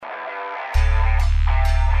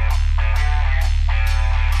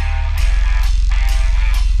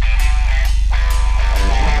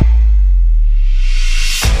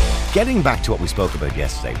Getting back to what we spoke about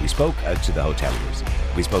yesterday, we spoke to the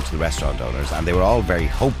hoteliers, we spoke to the restaurant owners, and they were all very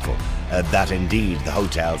hopeful that indeed the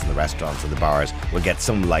hotels and the restaurants and the bars will get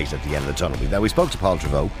some light at the end of the tunnel. Now, we spoke to Paul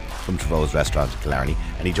Treyvaud from Treyvaud's Restaurant in Killarney,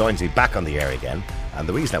 and he joins me back on the air again. And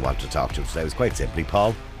the reason I wanted to talk to him today was quite simply,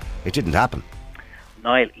 Paul, it didn't happen.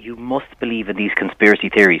 Niall, you must believe in these conspiracy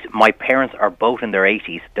theories. My parents are both in their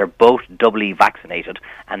 80s. They're both doubly vaccinated.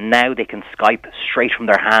 And now they can Skype straight from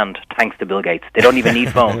their hand, thanks to Bill Gates. They don't even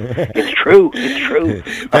need phone. It's true. It's true.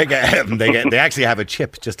 They actually have a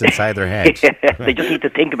chip just inside their head. They just need to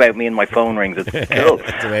think about me and my phone rings. It's cool.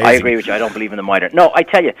 I agree with you. I don't believe in them either. No, I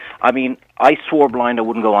tell you, I mean, I swore blind I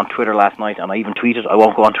wouldn't go on Twitter last night, and I even tweeted, I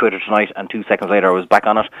won't go on Twitter tonight, and 2 seconds later I was back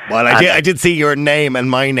on it. Well, I did see your name and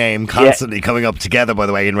my name constantly coming up together, by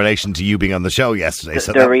the way, in relation to you being on the show yesterday.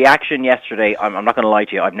 The reaction yesterday, I'm not going to lie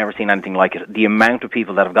to you, I've never seen anything like it. The amount of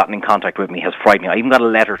people that have gotten in contact with me has frightened me. I even got a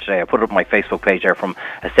letter today, I put it up on my Facebook page there, from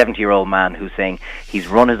a 70-year-old man who's saying he's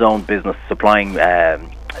run his own business supplying the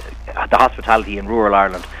hospitality in rural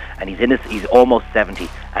Ireland, and he's almost 70,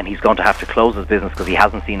 and he's going to have to close his business because he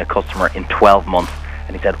hasn't seen a customer in 12 months.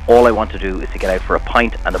 And he said, all I want to do is to get out for a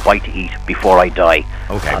pint and a bite to eat before I die.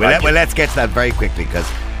 Okay, well, let's get to that very quickly, because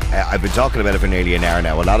I've been talking about it for nearly an hour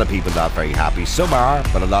now. A lot of people not very happy. Some are,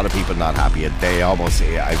 but a lot of people not happy. They almost,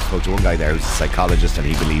 I spoke to one guy there who's a psychologist, and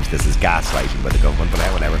he believes this is gaslighting by the government, but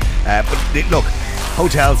whatever. But look,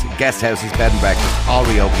 hotels, guest houses, bed and breakfast, all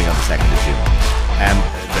reopening on the 2nd of June.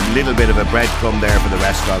 A little bit of a breadcrumb there for the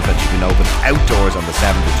restaurants that you can open outdoors on the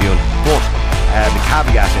 7th of June. But the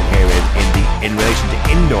caveat in here in relation to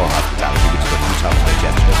indoor hospitality, which is what you talked about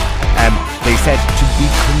yesterday, they said to be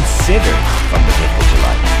considered from the 5th of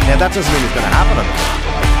July. Now, that doesn't mean it's going to happen on the 5th of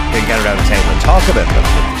July. They can get around the table and talk about it on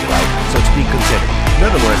the 5th of July. So to be considered. In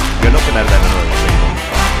other words, you're looking at about another 3 months.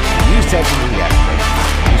 And you said to me yesterday,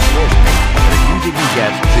 you swore to me, that if you didn't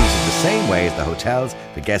get treated the same way as the hotels,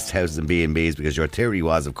 the guest houses and B&Bs, because your theory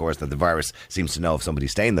was, of course, that the virus seems to know if somebody's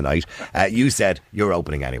staying the night, you said you're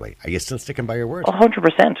opening anyway. Are you still sticking by your word?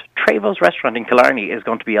 100%. Treyvaud's Restaurant in Killarney is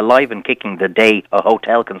going to be alive and kicking the day a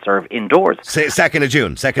hotel can serve indoors. 2nd of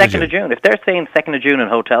June. 2nd of June. If they're saying 2nd of June in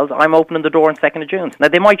hotels, I'm opening the door on 2nd of June. Now,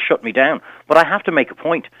 they might shut me down, but I have to make a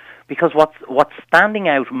point. Because what's standing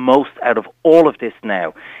out most out of all of this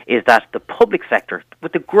now is that the public sector,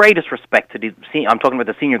 with the greatest respect to I'm talking about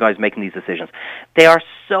the senior guys making these decisions, they are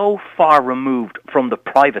so far removed from the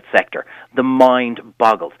private sector, the mind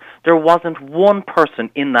boggles. There wasn't one person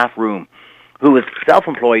in that room who is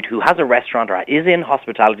self-employed, who has a restaurant or is in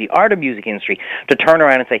hospitality or the music industry, to turn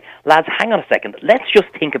around and say, lads, hang on a second, let's just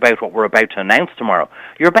think about what we're about to announce tomorrow.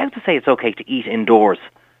 You're about to say it's okay to eat indoors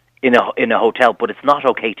in a hotel, but it's not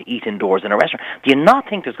okay to eat indoors in a restaurant. Do you not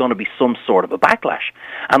think there's going to be some sort of a backlash?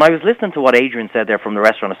 And I was listening to what Adrian said there from the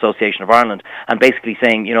Restaurant Association of Ireland, and basically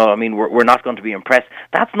saying, we're not going to be impressed.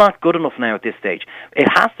 That's not good enough now at this stage. It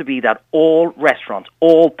has to be that all restaurants,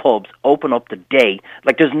 all pubs open up the day.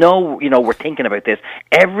 Like, there's no, we're thinking about this.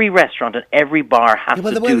 Every restaurant and every bar has to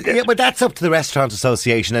do this. Yeah, but that's up to the Restaurant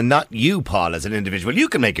Association and not you, Paul, as an individual. You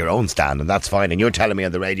can make your own stand, and that's fine. And you're telling me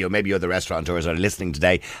on the radio, maybe other restaurateurs are listening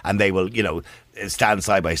today, and they will, stand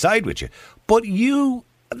side by side with you. But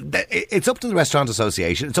it's up to the Restaurant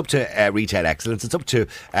Association, it's up to Retail Excellence, it's up to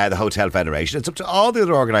the Hotel Federation, it's up to all the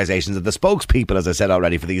other organisations and the spokespeople, as I said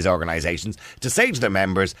already, for these organisations to say to their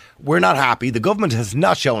members, we're not happy, the government has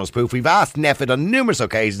not shown us proof. We've asked NEFIT on numerous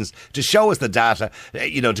occasions to show us the data,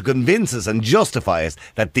 to convince us and justify us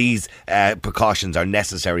that these precautions are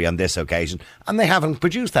necessary on this occasion, and they haven't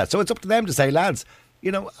produced that. So it's up to them to say, lads,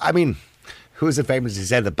 who is it famously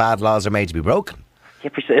said that bad laws are made to be broken?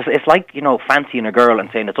 Yeah, it's like, fancying a girl and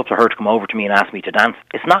saying it's up to her to come over to me and ask me to dance.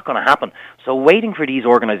 It's not going to happen. So waiting for these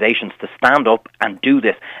organisations to stand up and do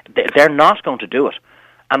this, they're not going to do it.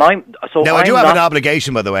 And I do have an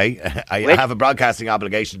obligation, by the way. I have a broadcasting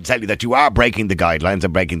obligation to tell you that you are breaking the guidelines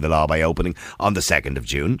and breaking the law by opening on the 2nd of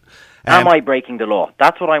June. Am I breaking the law?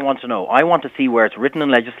 That's what I want to know. I want to see where it's written in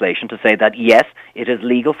legislation to say that, yes, it is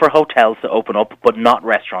legal for hotels to open up, but not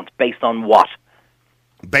restaurants. Based on what?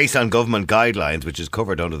 Based on government guidelines, which is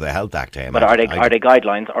covered under the Health Act. But are they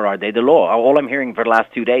guidelines or are they the law? All I'm hearing for the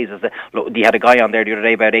last 2 days is that, look, you had a guy on there the other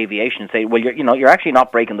day about aviation saying, well, you're actually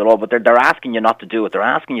not breaking the law, but they're asking you not to do it. They're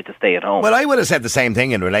asking you to stay at home. Well, I would have said the same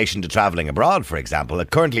thing in relation to travelling abroad, for example.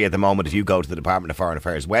 Currently, at the moment, if you go to the Department of Foreign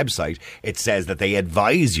Affairs website, it says that they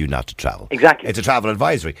advise you not to travel. Exactly. It's a travel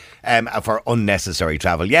advisory for unnecessary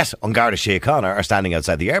travel. Yes, An Garda Síochána are standing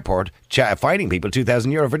outside the airport fining people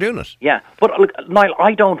 €2,000 for doing it. Yeah, but look, Niall,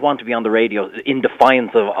 I don't want to be on the radio in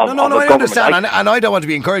defiance of No, of a I government. understand, and I don't want to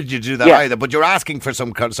be encouraging you to do that Yeah. either, but you're asking for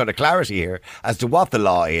some sort of clarity here as to what the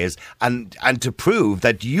law is, and to prove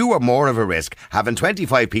that you are more of a risk having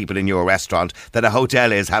 25 people in your restaurant than a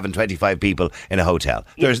hotel is having 25 people in a hotel.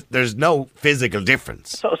 There's no physical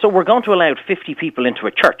difference. So we're going to allow 50 people into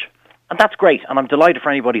a church. And that's great, and I'm delighted for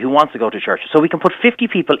anybody who wants to go to church. So we can put 50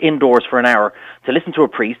 people indoors for an hour to listen to a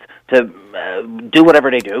priest, to do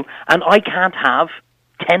whatever they do, and I can't have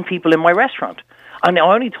 10 people in my restaurant. And I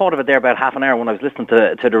only thought of it there about half an hour when I was listening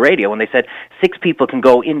to the radio, when they said 6 people can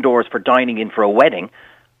go indoors for dining in for a wedding.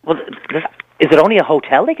 Well, is it only a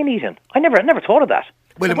hotel they can eat in? I never thought of that.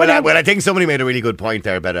 Well, I think somebody made a really good point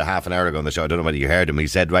there about a half an hour ago on the show. I don't know whether you heard him. He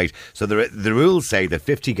said, right, so the rules say that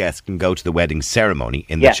 50 guests can go to the wedding ceremony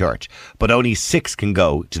in the church, but only 6 can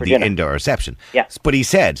go to the dinner. indoor reception. Yeah. But he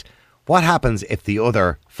said, what happens if the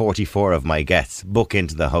other 44 of my guests book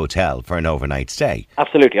into the hotel for an overnight stay?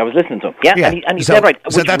 Absolutely, I was listening to him. Yeah, and he so, said right.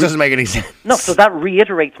 So that doesn't make any sense. No, so that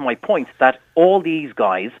reiterates my point that all these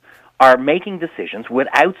guys are making decisions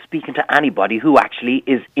without speaking to anybody who actually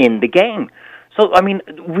is in the game. So, I mean,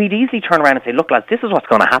 we'd easily turn around and say, look, lads, this is what's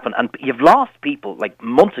going to happen. And you've lost people, like,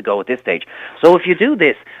 months ago at this stage. So if you do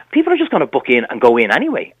this, people are just going to book in and go in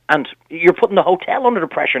anyway. And you're putting the hotel under the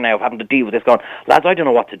pressure now of having to deal with this, going, lads, I don't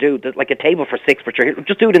know what to do. There's like a table for 6, but you're here.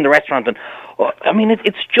 Just do it in the restaurant. And I mean,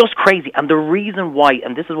 it's just crazy. And the reason why,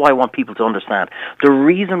 and this is why I want people to understand, the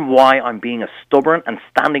reason why I'm being as stubborn and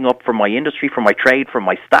standing up for my industry, for my trade, for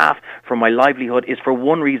my staff, for my livelihood, is for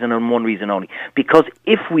one reason and one reason only. Because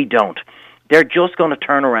if we don't, they're just going to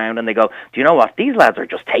turn around and they go, do you know what? These lads are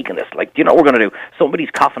just taking this. Like, do you know what we're going to do? Somebody's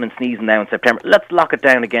coughing and sneezing now in September. Let's lock it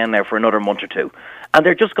down again now for another month or two. And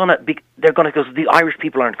they're just going to because the Irish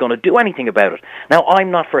people aren't going to do anything about it. Now,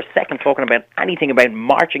 I'm not for a second talking about anything about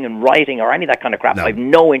marching and rioting or any of that kind of crap. No. I have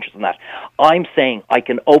no interest in that. I'm saying I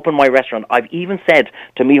can open my restaurant. I've even said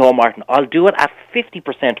to Micheál Martin, I'll do it at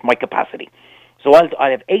 50% my capacity. So I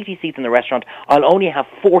have 80 seats in the restaurant. I'll only have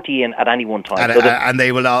 40 in at any one time. And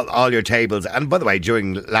they will all your tables. And by the way,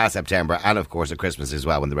 during last September and of course at Christmas as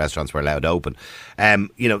well, when the restaurants were allowed open,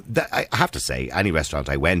 I have to say, any restaurant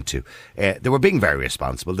I went to, they were being very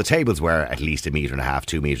responsible. The tables were at least 1.5 meters,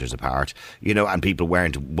 2 meters apart. And people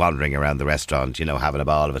weren't wandering around the restaurant, having a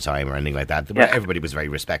ball of a time or anything like that. Yeah. Everybody was very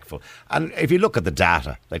respectful. And if you look at the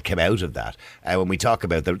data that came out of that, when we talk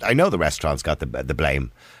about I know the restaurants got the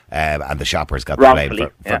blame. And the shoppers got the blame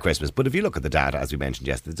for Christmas. But if you look at the data, as we mentioned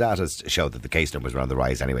yesterday, the data showed that the case numbers were on the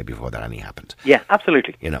rise anyway before that any happened. Yeah,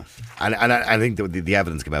 absolutely. And I think the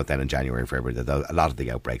evidence came out then in January and February that a lot of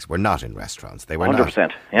the outbreaks were not in restaurants. They were 100%,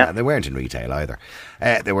 not. yeah. And they weren't in retail either.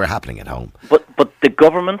 They were happening at home. But the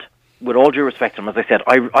government, with all due respect to them, as I said,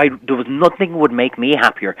 there was nothing would make me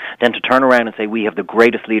happier than to turn around and say we have the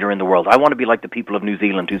greatest leader in the world. I want to be like the people of New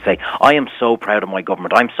Zealand who say, I am so proud of my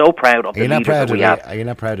government. I'm so proud of the leaders that we have. Are you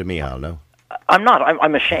not proud of me, Hal? No? I'm not.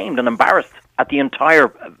 I'm ashamed and embarrassed at the entire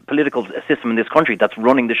political system in this country that's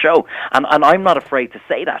running the show. And I'm not afraid to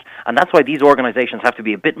say that. And that's why these organisations have to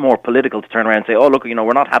be a bit more political to turn around and say, oh, look,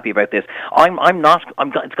 we're not happy about this. I'm not.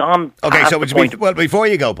 It's gone. Okay, so before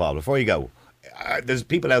you go, Paul, there's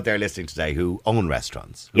people out there listening today who own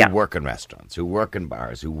restaurants, who work in restaurants, who work in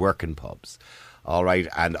bars, who work in pubs. All right,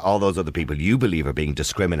 and all those other people you believe are being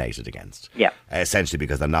discriminated against. Yeah. Essentially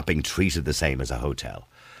because they're not being treated the same as a hotel.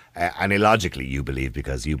 And illogically, you believe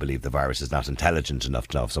because you believe the virus is not intelligent enough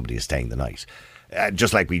to know if somebody is staying the night.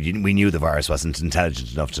 Just like we knew the virus wasn't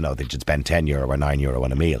intelligent enough to know they should spend €10 or €9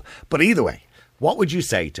 on a meal. But either way, what would you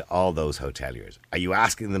say to all those hoteliers? Are you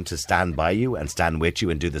asking them to stand by you and stand with you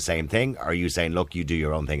and do the same thing? Or are you saying, look, you do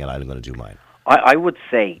your own thing and I'm going to do mine? I would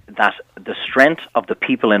say that the strength of the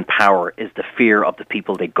people in power is the fear of the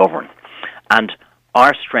people they govern. And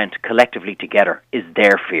our strength collectively together is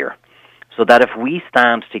their fear. So that if we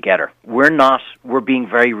stand together, we're being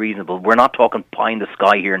very reasonable. We're not talking pie in the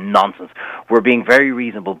sky here nonsense. We're being very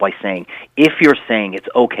reasonable by saying, if you're saying it's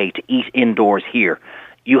okay to eat indoors here,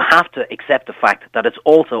 you have to accept the fact that it's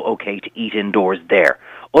also okay to eat indoors there.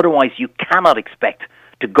 Otherwise, you cannot expect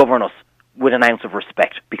to govern us with an ounce of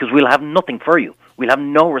respect, because we'll have nothing for you. We'll have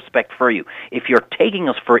no respect for you. If you're taking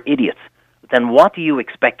us for idiots, then what do you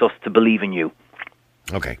expect us to believe in you?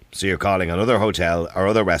 Okay, so you're calling on other hotel or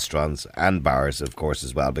other restaurants and bars, of course,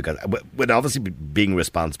 as well, because with obviously being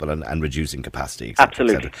responsible and reducing capacity, et cetera,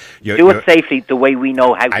 absolutely. Et cetera. Do it safely the way we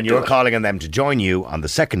know how to do it. And you're calling on them to join you on the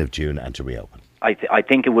 2nd of June and to reopen. I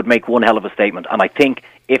think it would make one hell of a statement, and I think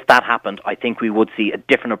if that happened, I think we would see a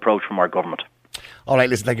different approach from our government. All right,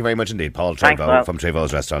 listen, thank you very much indeed. Paul Thanks, Treyvaud Niall. from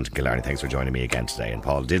Treyvaud's Restaurant in Killarney. Thanks for joining me again today. And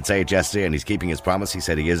Paul did say it yesterday, and he's keeping his promise. He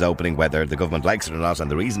said he is opening whether the government likes it or not. And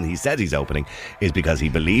the reason he said he's opening is because he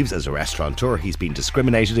believes as a restaurateur he's been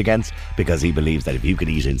discriminated against, because he believes that if you could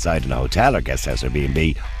eat inside in a hotel or guest house or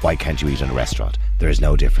B&B, why can't you eat in a restaurant? There is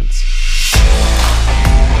no difference.